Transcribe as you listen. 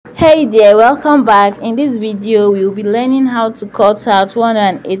Hey there, welcome back. In this video we will be learning how to cut out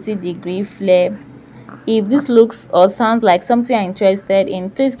 180-degree flare. If this looks or sounds like something you're interested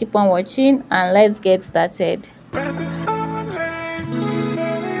in, please keep on watching and let's get started.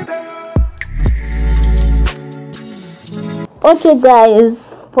 Okay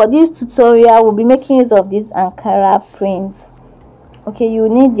guys, for this tutorial we'll be making use of this Ankara print. Okay, you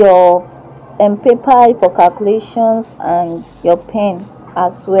need your paper for calculations and your pen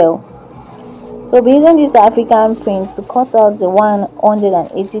as well. So we'll be using these African prints to cut out the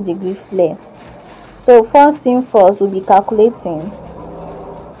 180-degree flare. So first thing first, we'll be calculating.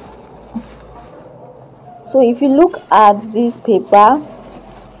 So if you look at this paper,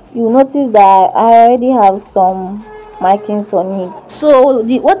 you'll notice that I already have some markings on it. So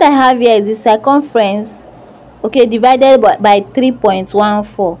what I have here is the circumference, okay, divided by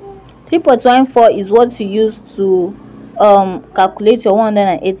 3.14. 3.14 is what you use to calculate your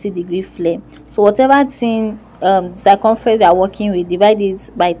 180-degree flare. So whatever thing circumference you are working with, divide it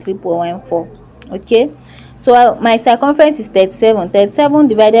by 3.14. okay, so my circumference is 37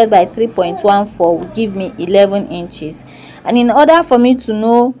 divided by 3.14 will give me 11 inches. And in order for me to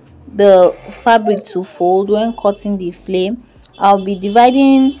know the fabric to fold when cutting the flare, I'll be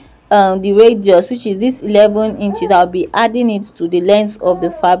dividing the radius, which is this 11 inches. I'll be adding it to the length of the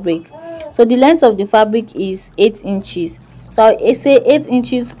fabric. So the length of the fabric is 8 inches. So I say 8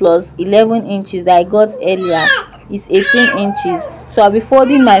 inches plus 11 inches that I got earlier is 18 inches. So I'll be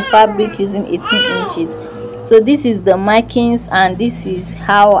folding my fabric using 18 inches. So this is the markings and this is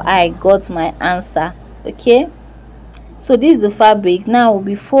how I got my answer. Okay, so this is the fabric. Now we'll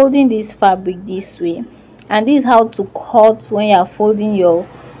be folding this fabric this way, and this is how to cut when you are folding your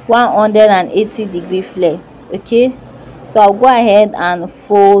 180-degree flare. Okay, so I'll go ahead and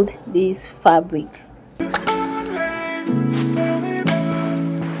fold this fabric.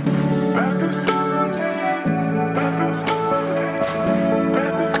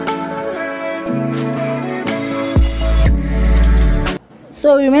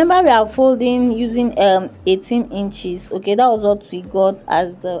 So remember, we are folding using 18 inches. Okay, that was what we got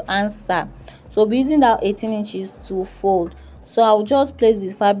as the answer. So we'll be using that 18 inches to fold. So I'll just place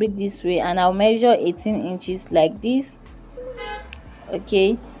the fabric this way and I'll measure 18 inches like this.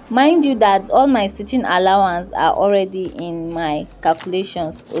 Okay, mind you that all my stitching allowance are already in my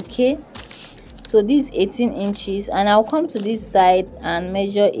calculations. Okay, so this 18 inches, and I'll come to this side and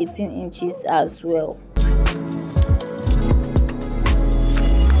measure 18 inches as well.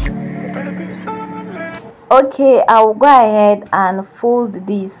 Okay, I'll go ahead and fold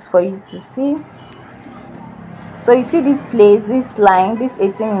this for you to see. So you see this place, this line, this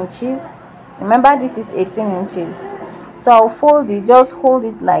 18 inches. Remember, this is 18 inches. So I'll fold it, just hold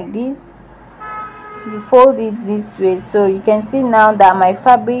it like this. You fold it this way. So you can see now that my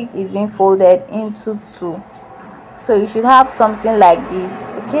fabric is being folded into two. So you should have something like this.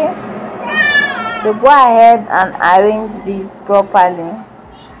 Okay, so go ahead and arrange this properly.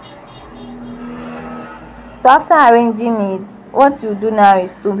 So after arranging it, what you do now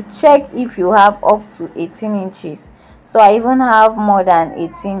is to check if you have up to 18 inches. So I even have more than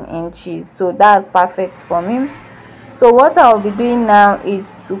 18 inches, so that's perfect for me. So what I'll be doing now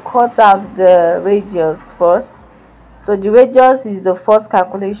is to cut out the radius first. So the radius is the first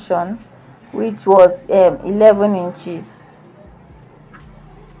calculation, which was 11 inches.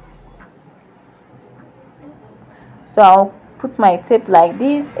 So I'll put my tape like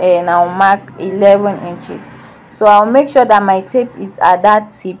this and I'll mark 11 inches. So I'll make sure that my tape is at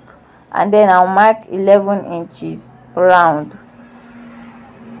that tip, and then I'll mark 11 inches round.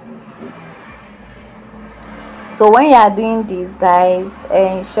 So when you are doing this, guys,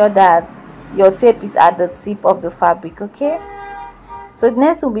 ensure that your tape is at the tip of the fabric. Okay, so the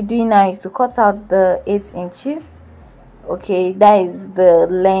next we'll be doing now is to cut out the 8 inches. Okay, that is the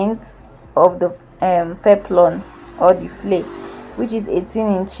length of the peplon or the flare, which is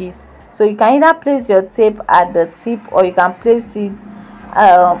 18 inches. So you can either place your tape at the tip or you can place it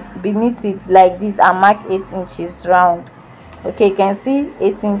beneath it like this and mark 8 inches round. Okay, you can see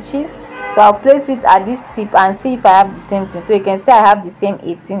 8 inches. So I'll place it at this tip and see if I have the same thing. So you can see I have the same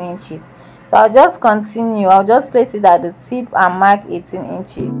 18 inches. So I'll just continue. I'll just place it at the tip and mark 18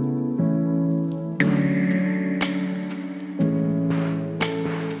 inches.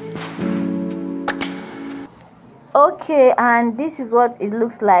 Okay, and this is what it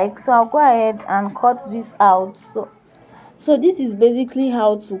looks like. So I'll go ahead and cut this out. So this is basically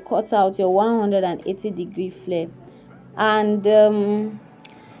how to cut out your 180-degree flare. And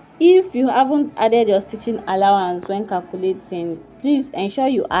if you haven't added your stitching allowance when calculating, please ensure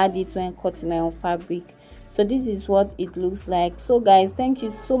you add it when cutting on fabric So this is what it looks like. So guys, thank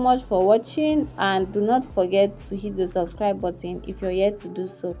you so much for watching, and do not forget to hit the subscribe button if you're yet to do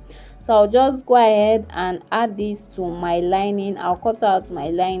so. So I'll just go ahead and add this to my lining. I'll cut out my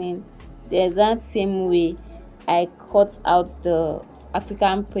lining the exact same way I cut out the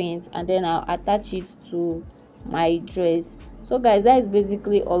African print, and then I'll attach it to my dress. So guys, that is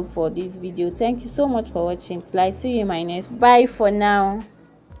basically all for this video. Thank you so much for watching. Till I see you in my next. Bye for now.